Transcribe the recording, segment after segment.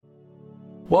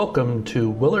Welcome to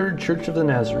Willard Church of the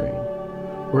Nazarene.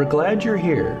 We're glad you're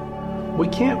here. We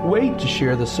can't wait to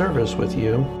share the service with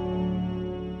you.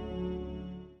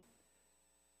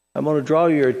 I'm going to draw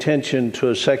your attention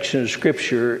to a section of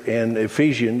Scripture in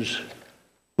Ephesians,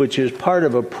 which is part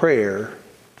of a prayer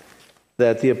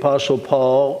that the Apostle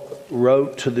Paul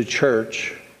wrote to the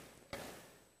church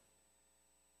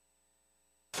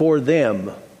for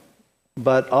them,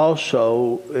 but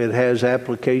also it has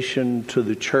application to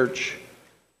the church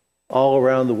all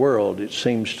around the world, it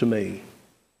seems to me.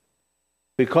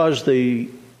 Because the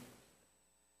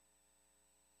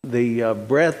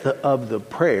breadth of the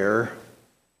prayer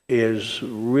is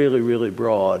really, really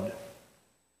broad,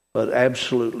 but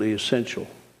absolutely essential.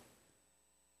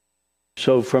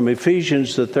 So from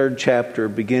Ephesians, the 3rd chapter,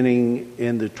 beginning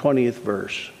in the 20th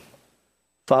verse,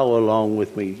 follow along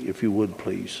with me, if you would,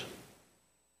 please.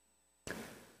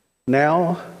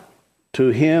 Now, to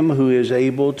him who is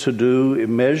able to do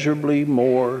immeasurably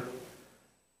more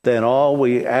than all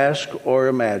we ask or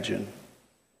imagine,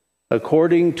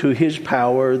 according to his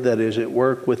power that is at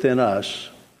work within us,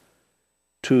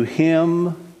 to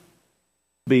him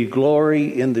be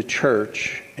glory in the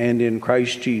church and in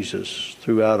Christ Jesus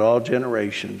throughout all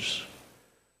generations,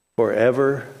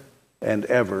 forever and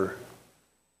ever.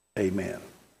 Amen.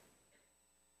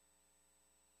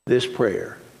 This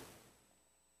prayer,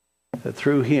 that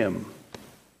through him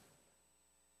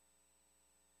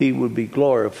he would be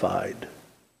glorified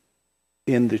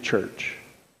in the church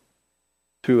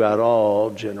throughout all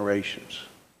generations.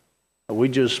 We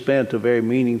just spent a very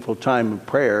meaningful time of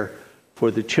prayer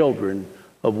for the children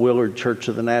of Willard Church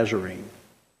of the Nazarene.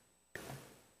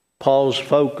 Paul's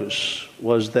focus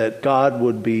was that God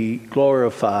would be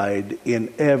glorified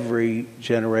in every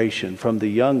generation, from the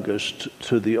youngest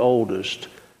to the oldest,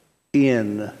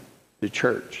 in the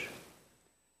church.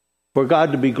 For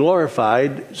God to be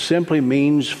glorified simply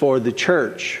means for the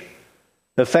church,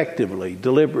 effectively,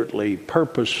 deliberately,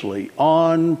 purposely,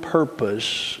 on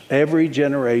purpose, every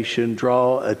generation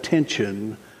draw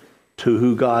attention to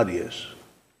who God is,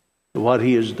 to what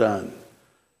he has done.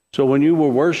 So when you were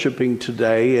worshiping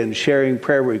today and sharing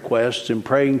prayer requests and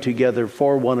praying together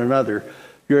for one another,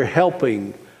 you're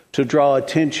helping to draw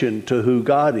attention to who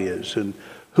God is and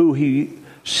who he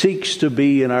seeks to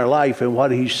be in our life and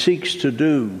what he seeks to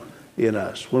do in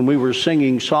us. When we were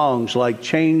singing songs like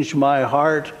 "Change My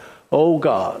Heart, Oh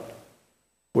God,"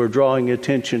 we're drawing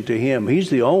attention to him. He's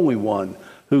the only one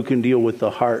who can deal with the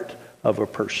heart of a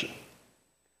person.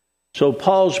 So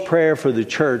Paul's prayer for the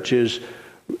church is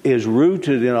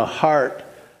rooted in a heart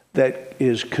that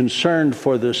is concerned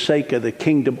for the sake of the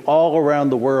kingdom all around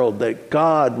the world, that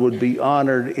God would be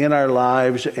honored in our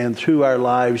lives and through our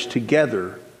lives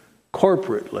together,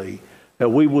 corporately, that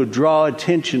we would draw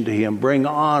attention to him, bring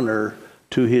honor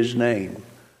to his name,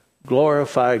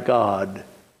 glorify God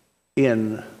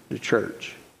in the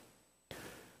church.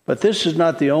 But this is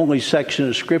not the only section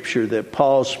of Scripture that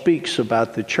Paul speaks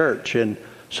about the church. And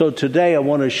so today I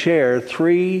want to share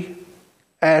 3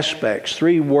 aspects,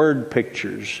 3 word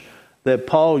pictures that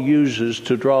Paul uses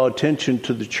to draw attention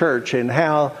to the church and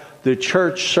how the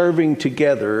church serving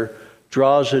together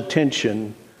draws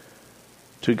attention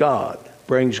to God,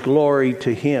 brings glory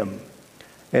to him.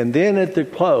 And then at the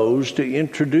close, to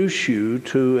introduce you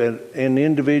to an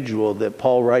individual that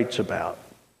Paul writes about.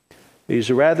 He's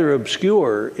a rather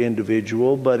obscure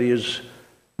individual, but his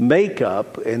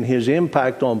makeup and his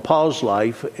impact on Paul's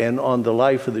life and on the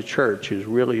life of the church is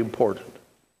really important.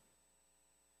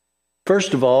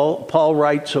 First of all, Paul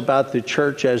writes about the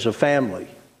church as a family,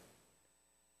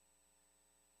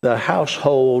 the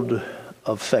household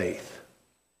of faith.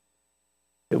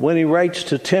 When he writes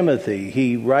to Timothy,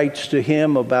 he writes to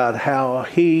him about how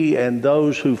he and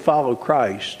those who follow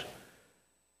Christ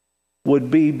would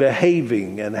be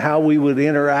behaving and how we would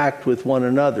interact with one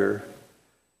another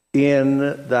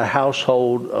in the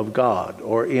household of God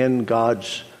or in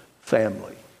God's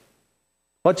family.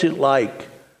 What's it like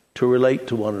to relate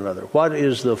to one another? What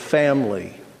is the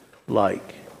family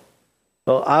like?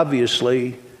 Well,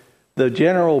 obviously, the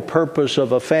general purpose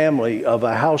of a family, of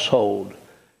a household,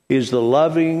 is the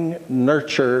loving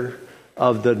nurture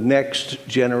of the next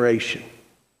generation.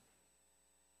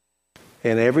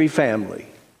 And every family,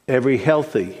 every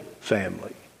healthy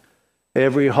family,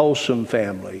 every wholesome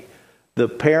family, the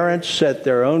parents set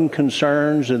their own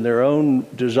concerns and their own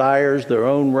desires, their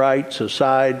own rights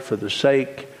aside for the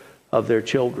sake of their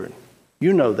children.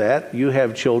 You know that. You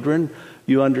have children.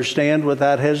 You understand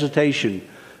without hesitation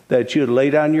that you'd lay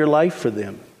down your life for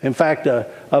them. In fact,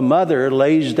 a mother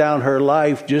lays down her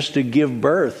life just to give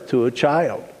birth to a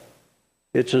child.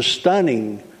 It's a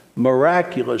stunning,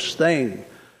 miraculous thing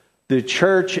The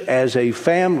church as a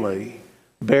family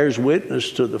bears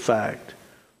witness to the fact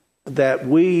that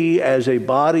we as a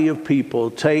body of people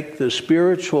take the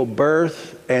spiritual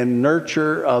birth and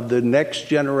nurture of the next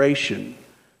generation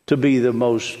to be the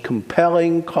most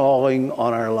compelling calling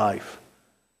on our life.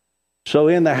 So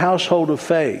in the household of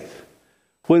faith,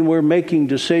 when we're making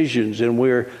decisions and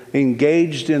we're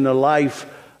engaged in the life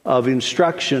of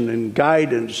instruction and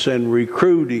guidance and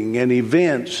recruiting and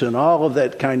events and all of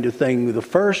that kind of thing, the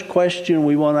first question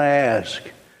we want to ask,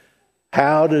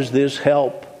 how does this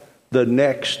help the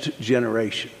next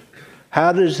generation?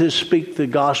 How does this speak the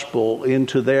gospel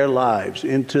into their lives,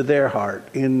 into their heart,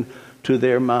 into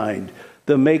their mind?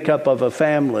 The makeup of a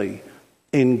family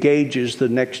engages the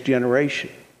next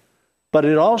generation. But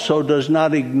it also does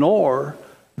not ignore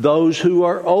those who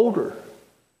are older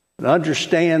and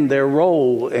understand their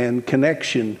role and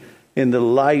connection in the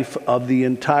life of the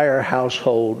entire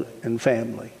household and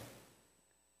family.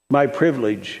 My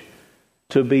privilege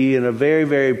to be in a very,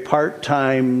 very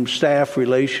part-time staff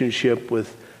relationship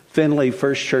with Findlay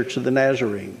First Church of the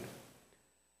Nazarene.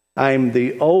 I'm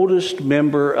the oldest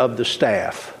member of the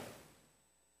staff.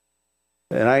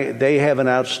 And they have an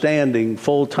outstanding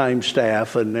full-time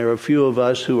staff, and there are a few of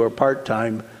us who are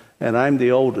part-time, and I'm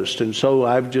the oldest. And so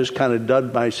I've just kind of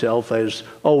dubbed myself as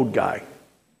old guy.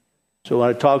 So when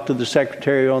I talk to the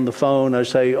secretary on the phone, I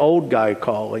say, old guy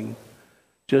calling.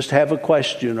 Just have a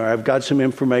question, or I've got some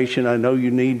information I know you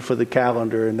need for the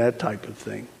calendar and that type of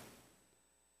thing.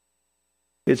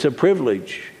 It's a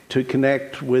privilege to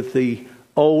connect with the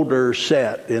older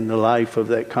set in the life of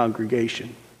that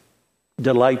congregation.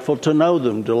 Delightful to know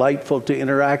them, delightful to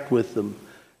interact with them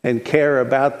and care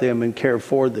about them and care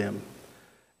for them.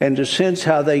 And to sense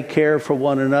how they care for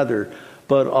one another,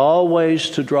 but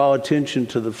always to draw attention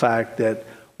to the fact that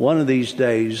one of these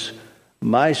days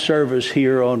my service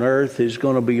here on earth is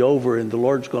going to be over and the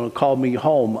Lord's going to call me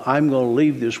home. I'm going to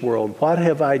leave this world. What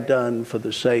have I done for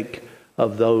the sake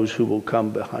of those who will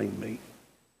come behind me?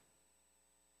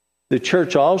 The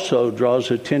church also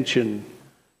draws attention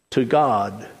to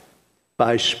God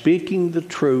by speaking the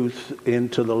truth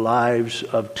into the lives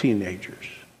of teenagers.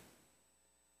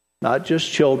 Not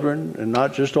just children and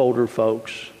not just older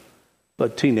folks,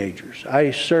 but teenagers. I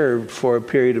served for a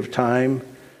period of time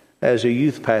as a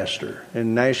youth pastor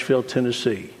in Nashville,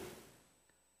 Tennessee.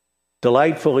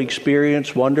 Delightful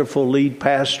experience, wonderful lead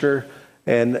pastor,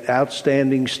 and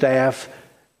outstanding staff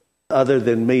other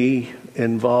than me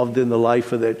involved in the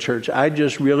life of that church. I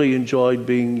just really enjoyed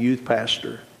being youth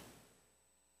pastor.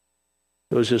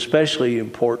 It was especially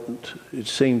important, it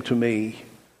seemed to me,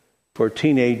 for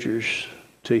teenagers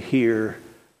to hear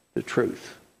the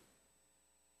truth.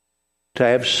 To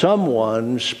have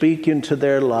someone speak into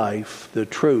their life the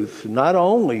truth, not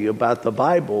only about the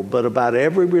Bible, but about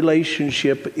every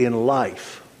relationship in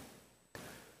life.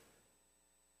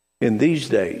 In these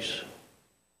days,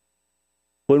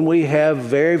 when we have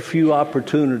very few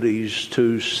opportunities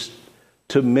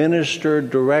to minister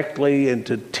directly and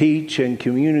to teach and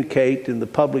communicate in the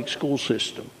public school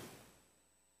system,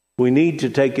 we need to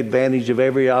take advantage of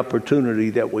every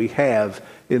opportunity that we have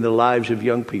in the lives of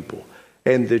young people.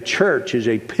 And the church is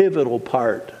a pivotal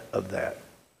part of that.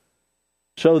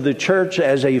 So the church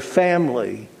as a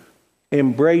family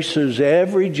embraces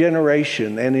every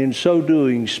generation, and in so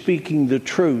doing, speaking the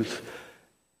truth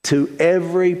to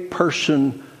every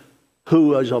person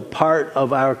who is a part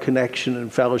of our connection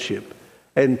and fellowship,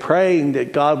 and praying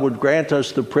that God would grant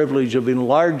us the privilege of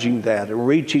enlarging that and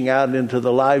reaching out into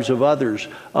the lives of others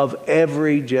of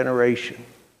every generation.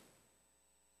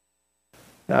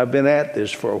 Now, I've been at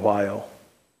this for a while,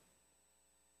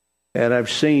 and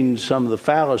I've seen some of the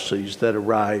fallacies that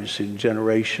arise in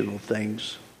generational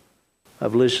things.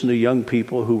 I've listened to young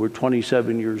people who were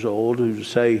 27 years old who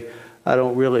say, they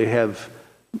don't really have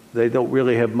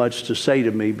much to say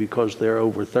to me because they're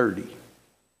over 30.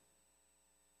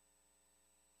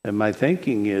 And my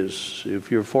thinking is,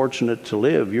 if you're fortunate to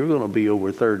live, you're going to be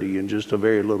over 30 in just a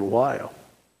very little while.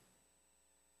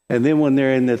 And then when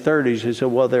they're in their 30s, they say,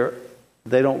 well,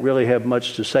 they don't really have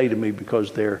much to say to me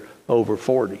because they're over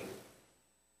 40.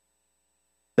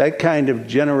 That kind of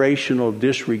generational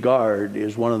disregard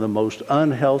is one of the most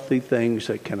unhealthy things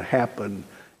that can happen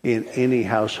in any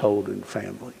household and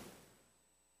family.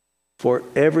 For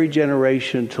every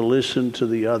generation to listen to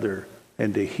the other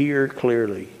and to hear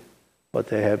clearly what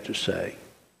they have to say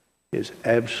is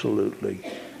absolutely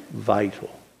vital.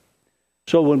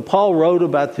 So when Paul wrote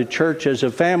about the church as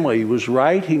a family, he was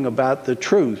writing about the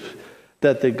truth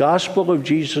that the gospel of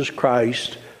Jesus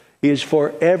Christ is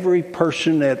for every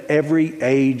person at every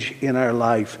age in our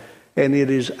life. And it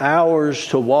is ours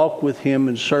to walk with him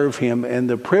and serve him. And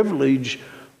the privilege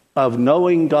of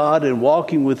knowing God and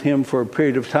walking with Him for a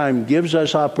period of time gives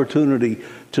us opportunity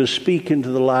to speak into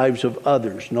the lives of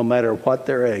others, no matter what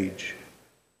their age.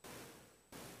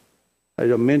 I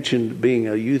mentioned being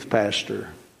a youth pastor.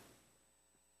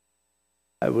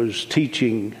 I was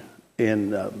teaching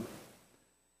in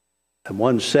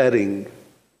one setting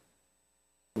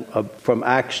from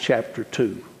Acts chapter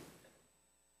 2.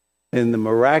 In the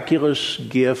miraculous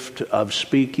gift of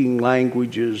speaking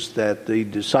languages that the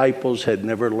disciples had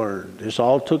never learned. This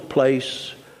all took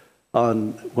place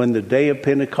when the day of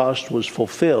Pentecost was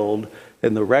fulfilled,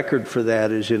 and the record for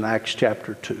that is in Acts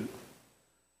chapter 2.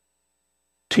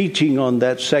 Teaching on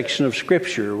that section of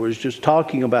Scripture was just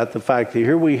talking about the fact that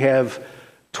here we have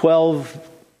 12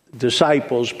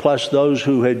 disciples plus those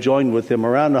who had joined with them,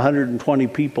 around 120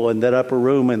 people in that upper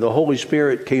room, and the Holy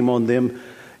Spirit came on them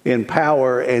in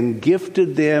power and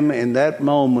gifted them in that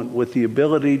moment with the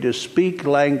ability to speak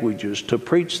languages, to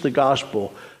preach the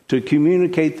gospel, to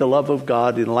communicate the love of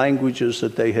God in languages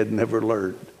that they had never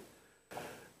learned.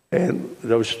 And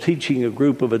I was teaching a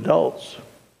group of adults.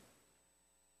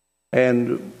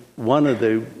 And one of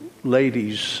the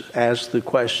ladies asked the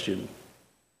question,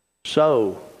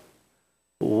 "So,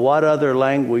 what other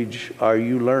language are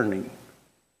you learning?"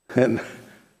 And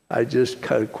I just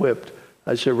kind of quipped.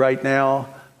 I said, "Right now,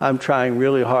 I'm trying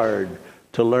really hard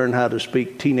to learn how to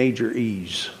speak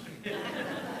teenager-ese." It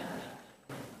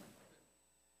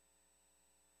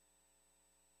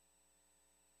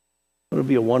would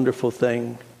be a wonderful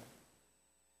thing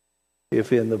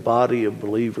if in the body of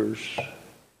believers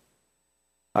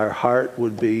our heart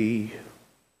would be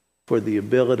for the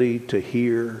ability to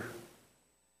hear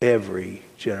every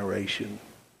generation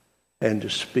and to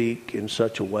speak in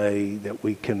such a way that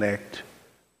we connect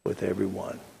with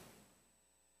everyone.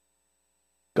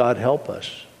 God help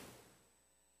us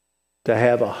to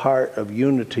have a heart of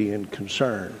unity and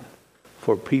concern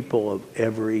for people of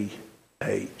every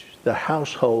age, the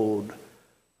household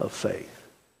of faith.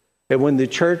 And when the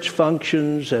church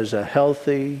functions as a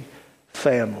healthy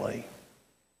family,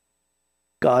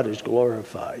 God is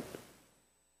glorified.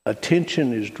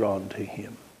 Attention is drawn to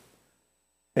Him.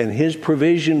 And His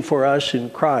provision for us in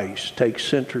Christ takes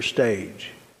center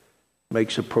stage,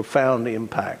 makes a profound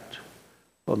impact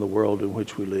on the world in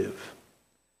which we live.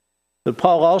 But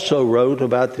Paul also wrote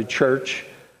about the church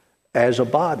as a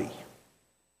body.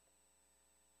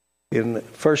 In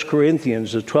 1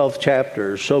 Corinthians, the 12th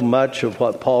chapter, so much of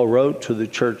what Paul wrote to the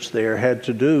church there had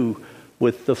to do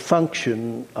with the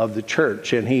function of the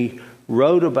church. And he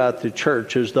wrote about the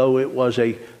church as though it was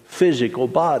a physical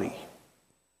body.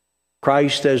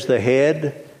 Christ as the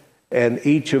head, and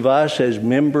each of us as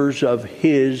members of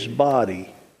His body.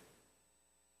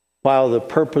 While the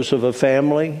purpose of a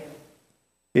family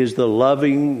is the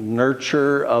loving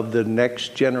nurture of the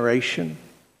next generation,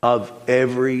 of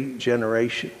every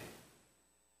generation,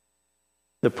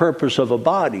 the purpose of a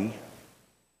body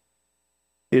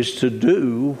is to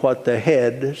do what the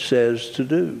head says to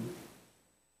do.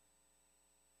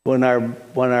 When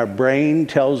our brain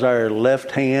tells our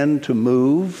left hand to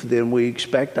move, then we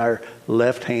expect our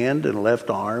left hand and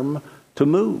left arm to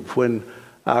move. When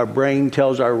our brain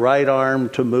tells our right arm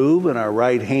to move and our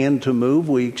right hand to move,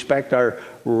 we expect our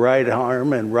right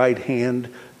arm and right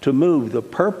hand to move. The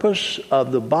purpose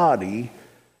of the body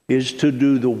is to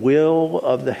do the will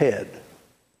of the head,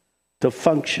 to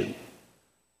function,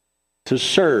 to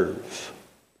serve,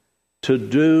 to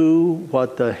do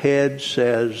what the head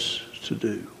says to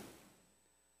do.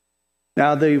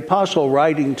 Now, the apostle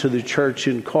writing to the church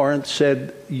in Corinth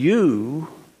said, "You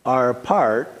are a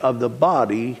part of the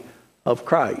body of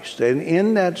Christ." And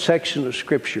in that section of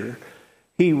Scripture,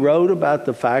 he wrote about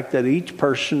the fact that each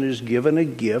person is given a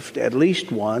gift, at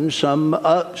least one, some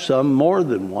more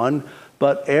than one,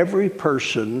 but every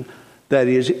person that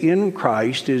is in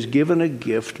Christ is given a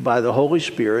gift by the Holy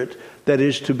Spirit that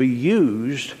is to be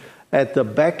used at the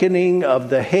beckoning of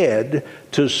the head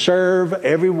to serve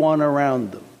everyone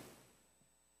around them.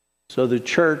 So the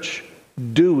church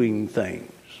doing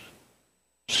things,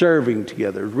 serving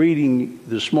together. Reading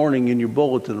this morning in your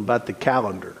bulletin about the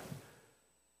calendar.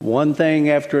 One thing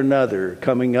after another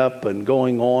coming up and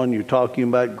going on. You're talking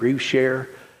about Grief Share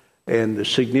and the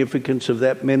significance of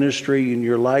that ministry in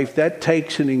your life. That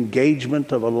takes an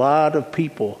engagement of a lot of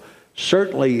people,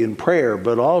 certainly in prayer,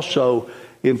 but also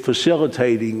in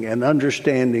facilitating and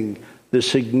understanding the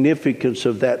significance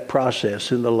of that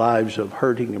process in the lives of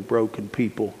hurting and broken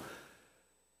people.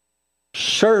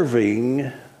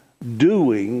 Serving,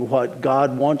 doing what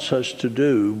God wants us to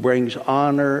do, brings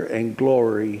honor and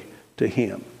glory to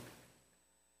Him.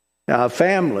 Now, a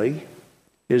family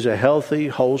is a healthy,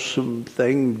 wholesome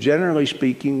thing. Generally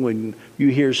speaking, when you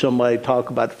hear somebody talk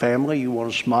about family, you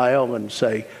want to smile and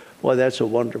say, "Boy, that's a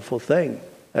wonderful thing."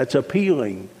 That's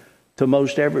appealing to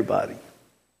most everybody.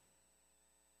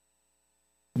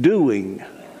 Doing,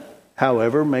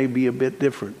 however, may be a bit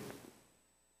different.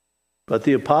 But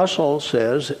the apostle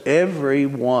says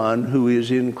everyone who is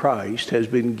in Christ has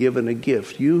been given a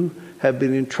gift. You have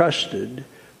been entrusted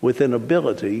with an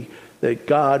ability that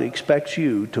God expects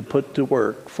you to put to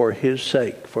work for His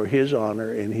sake, for His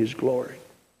honor and His glory.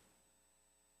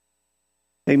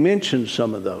 He mentions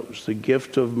some of those: the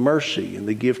gift of mercy and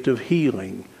the gift of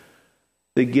healing,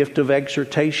 the gift of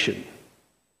exhortation,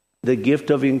 the gift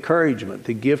of encouragement,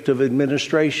 the gift of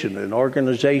administration and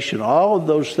organization. All of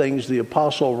those things the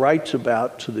apostle writes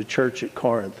about to the church at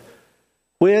Corinth.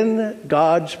 When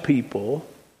God's people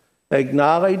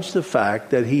acknowledge the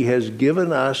fact that He has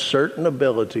given us certain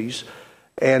abilities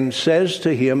and says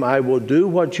to Him, "I will do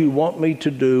what you want me to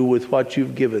do with what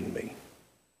you've given me,"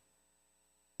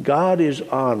 God is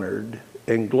honored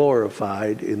and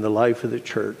glorified in the life of the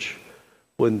church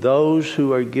when those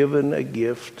who are given a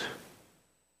gift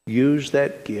use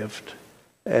that gift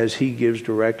as He gives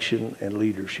direction and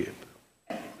leadership.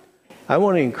 I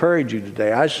want to encourage you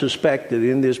today. I suspect that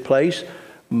in this place,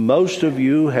 most of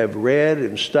you have read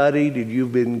and studied, and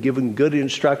you've been given good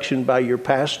instruction by your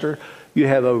pastor. You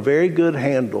have a very good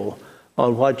handle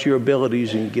on what your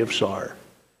abilities and gifts are,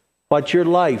 what your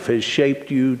life has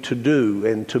shaped you to do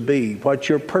and to be, what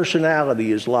your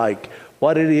personality is like,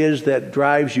 what it is that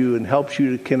drives you and helps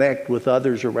you to connect with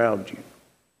others around you.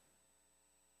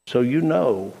 So you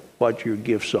know what your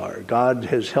gifts are. God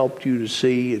has helped you to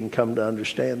see and come to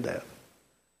understand that.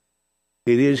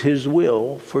 It is His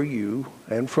will for you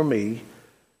and for me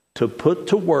to put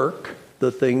to work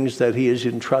the things that He has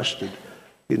entrusted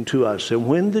into us. And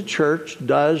when the church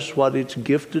does what it's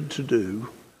gifted to do,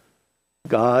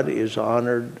 God is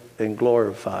honored and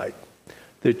glorified.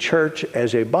 The church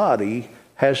as a body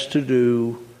has to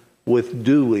do with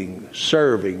doing,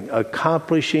 serving,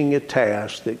 accomplishing a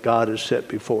task that God has set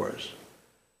before us.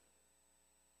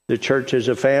 The church as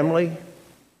a family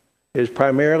is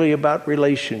primarily about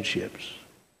relationships.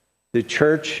 The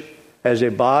church as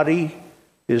a body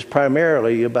is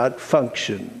primarily about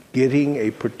function, getting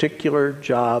a particular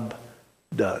job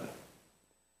done.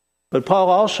 But Paul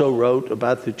also wrote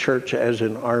about the church as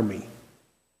an army.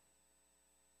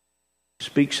 He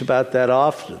speaks about that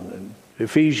often. In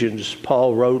Ephesians,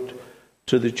 Paul wrote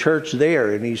to the church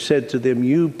there, and he said to them,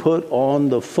 "You put on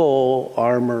the full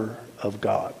armor of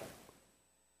God."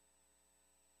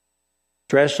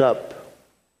 Dress up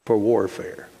for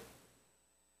warfare.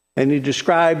 And he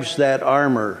describes that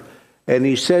armor, and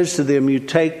he says to them, you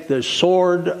take the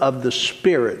sword of the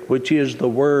Spirit, which is the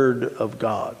Word of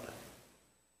God.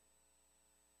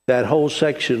 That whole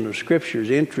section of Scripture is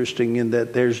interesting in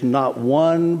that there's not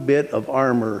one bit of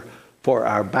armor for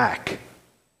our back.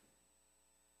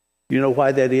 You know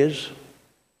why that is?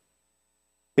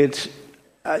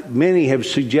 Many have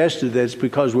suggested that it's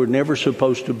because we're never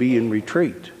supposed to be in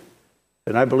retreat.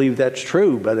 And I believe that's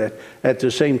true, but at the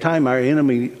same time, our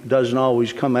enemy doesn't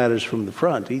always come at us from the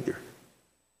front either.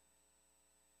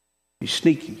 He's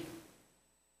sneaky.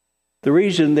 The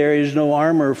reason there is no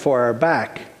armor for our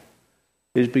back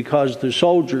is because the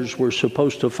soldiers were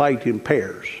supposed to fight in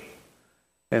pairs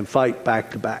and fight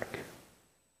back to back.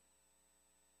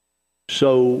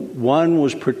 So one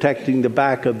was protecting the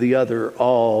back of the other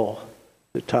all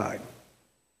the time.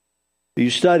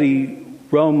 You study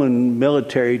Roman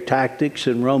military tactics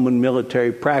and Roman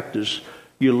military practice,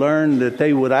 you learn that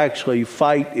they would actually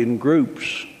fight in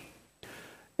groups,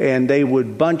 and they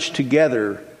would bunch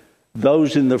together.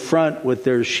 Those in the front with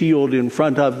their shield in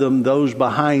front of them, those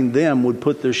behind them would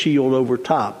put their shield over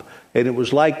top. And it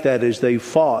was like that as they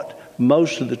fought,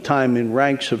 most of the time in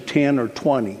ranks of 10 or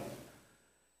 20.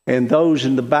 And those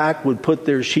in the back would put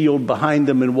their shield behind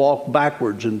them and walk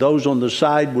backwards. And those on the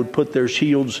side would put their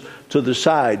shields to the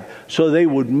side. So they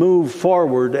would move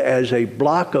forward as a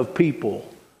block of people.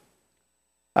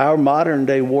 Our modern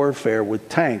day warfare with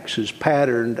tanks is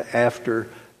patterned after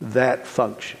that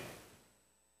function.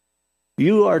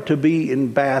 You are to be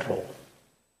in battle.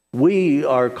 We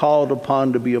are called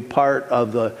upon to be a part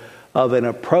of an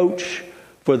approach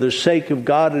for the sake of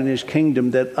God and His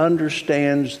kingdom that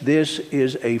understands this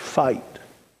is a fight.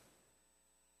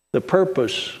 The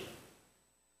purpose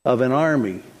of an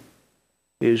army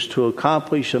is to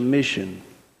accomplish a mission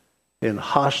in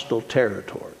hostile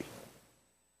territory.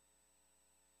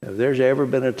 If there's ever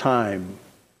been a time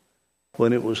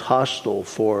when it was hostile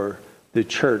for the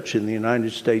church in the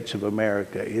United States of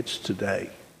America, it's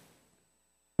today.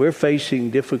 We're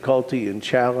facing difficulty and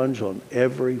challenge on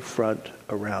every front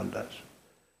around us.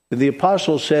 And the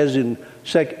apostle says in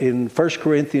 2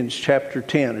 Corinthians chapter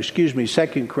 10,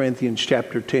 2 Corinthians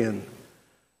chapter 10,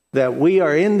 that we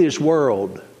are in this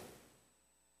world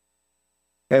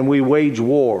and we wage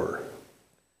war.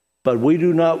 But we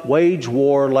do not wage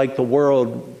war like the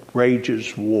world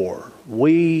wages war.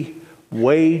 We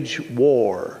wage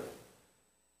war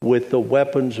with the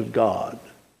weapons of God,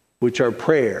 which are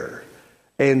prayer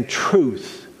and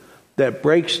truth that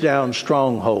breaks down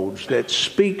strongholds, that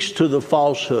speaks to the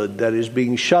falsehood that is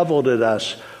being shoveled at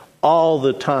us all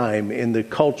the time in the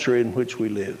culture in which we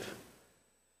live.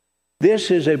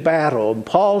 This is a battle. And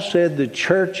Paul said the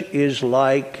church is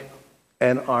like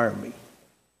an army.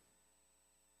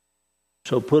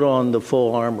 So put on the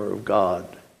full armor of God.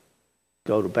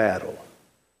 Go to battle.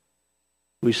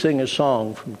 We sing a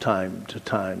song from time to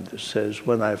time that says,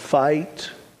 when I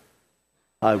fight,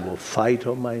 I will fight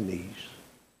on my knees.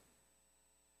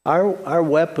 Our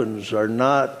weapons are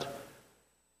not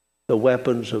the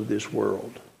weapons of this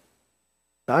world.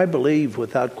 I believe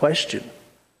without question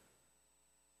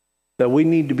that we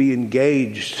need to be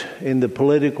engaged in the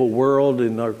political world,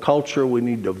 in our culture. We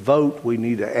need to vote. We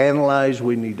need to analyze.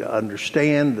 We need to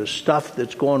understand the stuff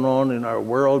that's going on in our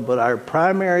world. But our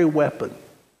primary weapon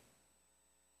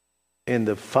in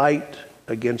the fight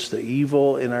against the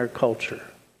evil in our culture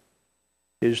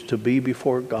is to be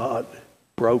before God,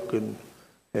 broken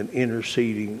and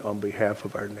interceding on behalf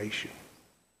of our nation.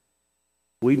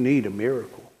 We need a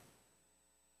miracle.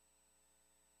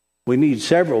 We need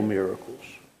several miracles.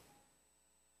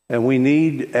 And we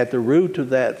need, at the root of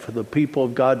that, for the people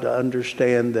of God to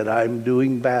understand that I'm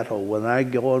doing battle. When I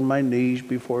go on my knees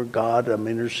before God, I'm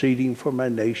interceding for my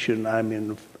nation. I'm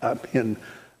in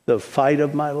the fight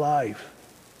of my life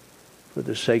for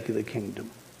the sake of the kingdom.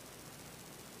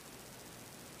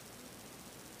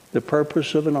 The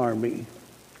purpose of an army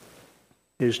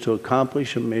is to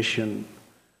accomplish a mission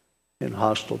in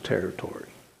hostile territory.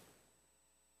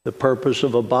 The purpose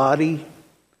of a body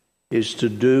is to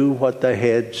do what the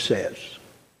head says.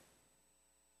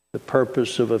 The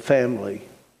purpose of a family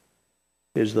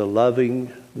is the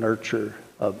loving nurture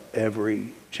of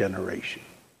every generation.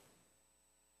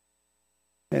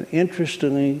 And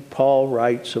interestingly, Paul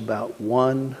writes about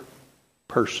one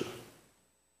person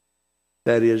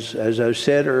that is, as I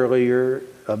said earlier,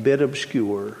 a bit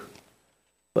obscure,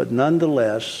 but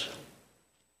nonetheless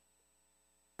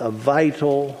a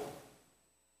vital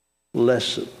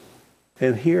lesson.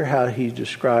 And hear how he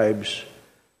describes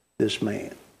this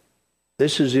man.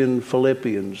 This is in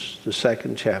Philippians, the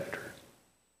 2nd chapter.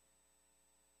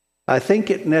 I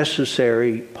think it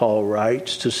necessary, Paul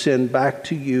writes, to send back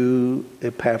to you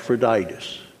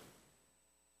Epaphroditus.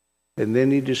 And then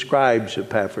he describes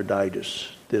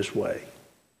Epaphroditus this way.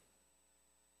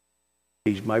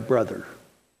 He's my brother.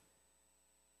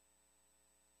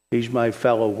 He's my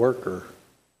fellow worker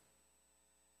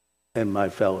and my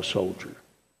fellow soldier.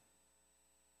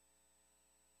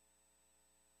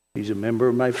 He's a member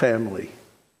of my family.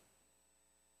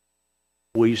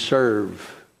 We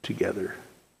serve together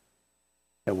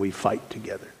and we fight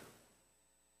together.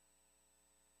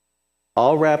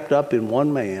 All wrapped up in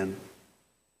one man,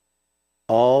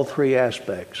 all three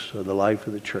aspects of the life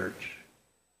of the church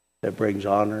that brings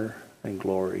honor and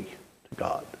glory to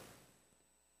God.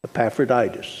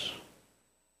 Epaphroditus,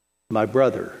 my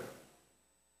brother,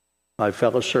 my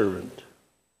fellow servant,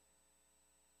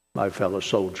 my fellow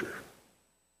soldier.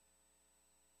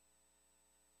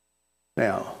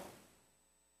 Now,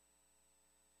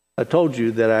 I told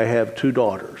you that I have 2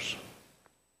 daughters.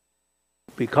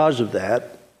 Because of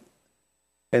that,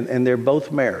 and they're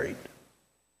both married,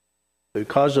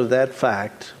 because of that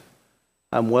fact,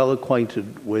 I'm well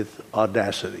acquainted with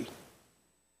audacity.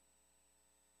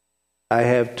 I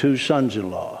have 2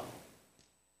 sons-in-law,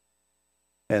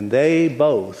 and they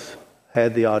both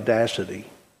had the audacity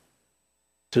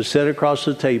to sit across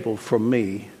the table from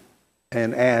me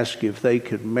and ask if they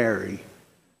could marry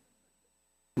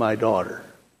my daughter.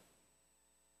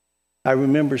 I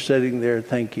remember sitting there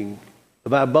thinking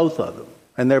about both of them.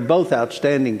 And they're both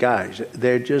outstanding guys.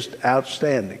 They're just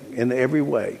outstanding in every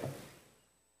way.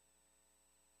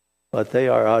 But they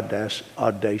are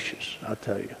audacious, I'll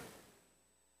tell you.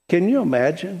 Can you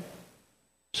imagine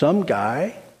some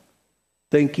guy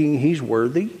thinking he's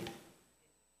worthy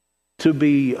to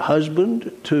be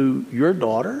husband to your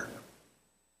daughter?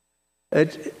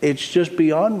 It's just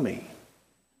beyond me.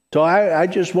 So I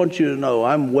just want you to know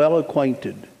I'm well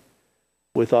acquainted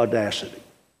with audacity.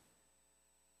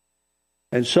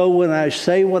 And so when I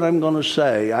say what I'm going to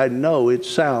say, I know it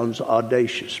sounds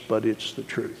audacious, but it's the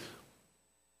truth.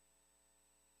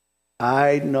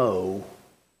 I know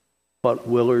what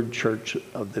Willard Church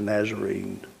of the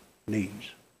Nazarene needs.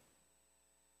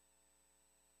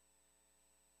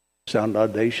 Sound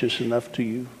audacious enough to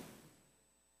you?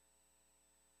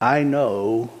 I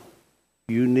know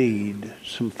you need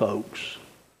some folks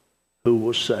who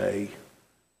will say,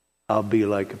 I'll be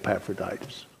like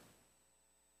Epaphroditus.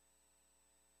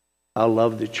 I'll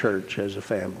love the church as a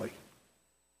family.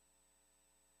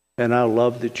 And I'll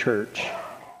love the church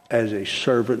as a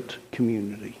servant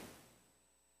community.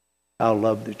 I'll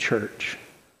love the church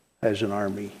as an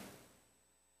army.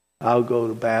 I'll go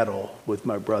to battle with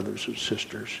my brothers and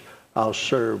sisters. I'll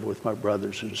serve with my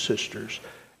brothers and sisters.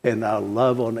 And I'll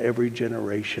love on every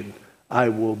generation. I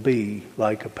will be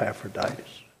like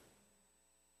Epaphroditus.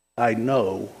 I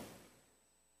know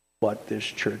what this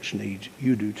church needs.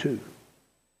 You do too.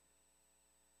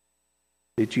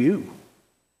 It's you.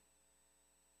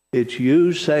 It's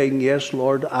you saying, yes,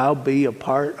 Lord, I'll be a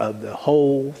part of the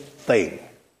whole thing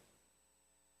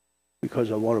because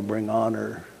I want to bring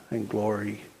honor and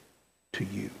glory to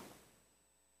you.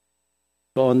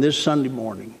 So on this Sunday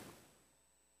morning,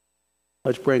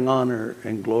 let's bring honor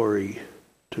and glory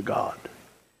to God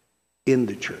in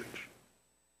the church,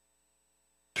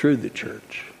 through the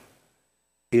church,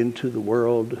 into the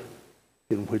world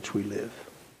in which we live.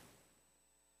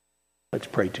 Let's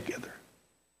pray together.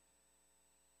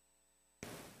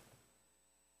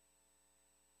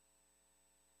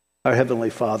 Our Heavenly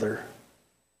Father,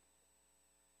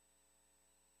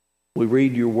 we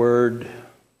read your word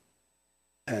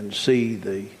and see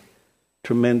the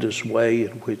tremendous way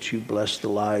in which you bless the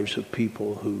lives of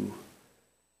people who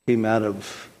came out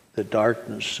of the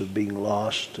darkness of being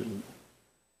lost and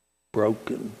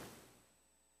broken.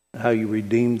 How you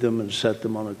redeemed them and set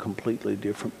them on a completely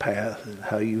different path, and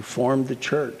how you formed the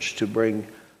church to bring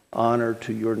honor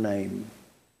to your name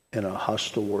in a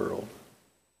hostile world.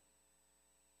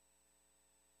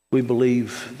 We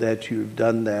believe that you've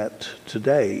done that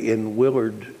today. In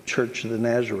Willard Church of the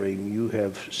Nazarene, you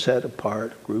have set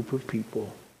apart a group of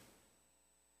people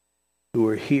who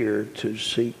are here to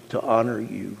seek to honor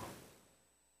you,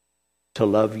 to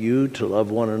love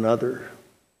one another,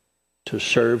 to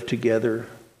serve together,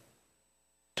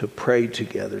 to pray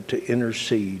together, to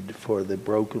intercede for the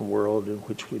broken world in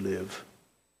which we live.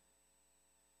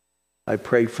 I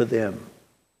pray for them.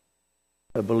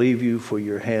 I believe you for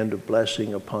your hand of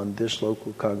blessing upon this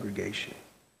local congregation,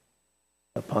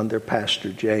 upon their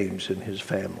pastor James and his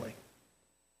family.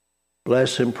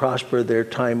 Bless and prosper their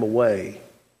time away,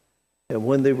 and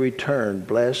when they return,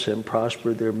 bless and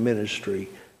prosper their ministry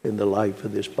in the life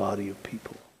of this body of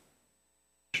people.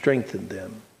 Strengthen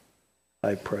them,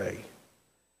 I pray,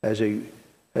 as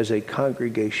a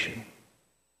congregation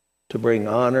to bring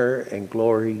honor and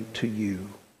glory to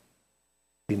you.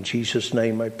 In Jesus'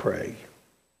 name I pray.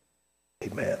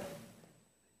 Amen.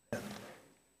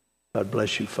 God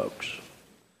bless you, folks.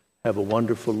 Have a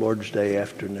wonderful Lord's Day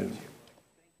afternoon.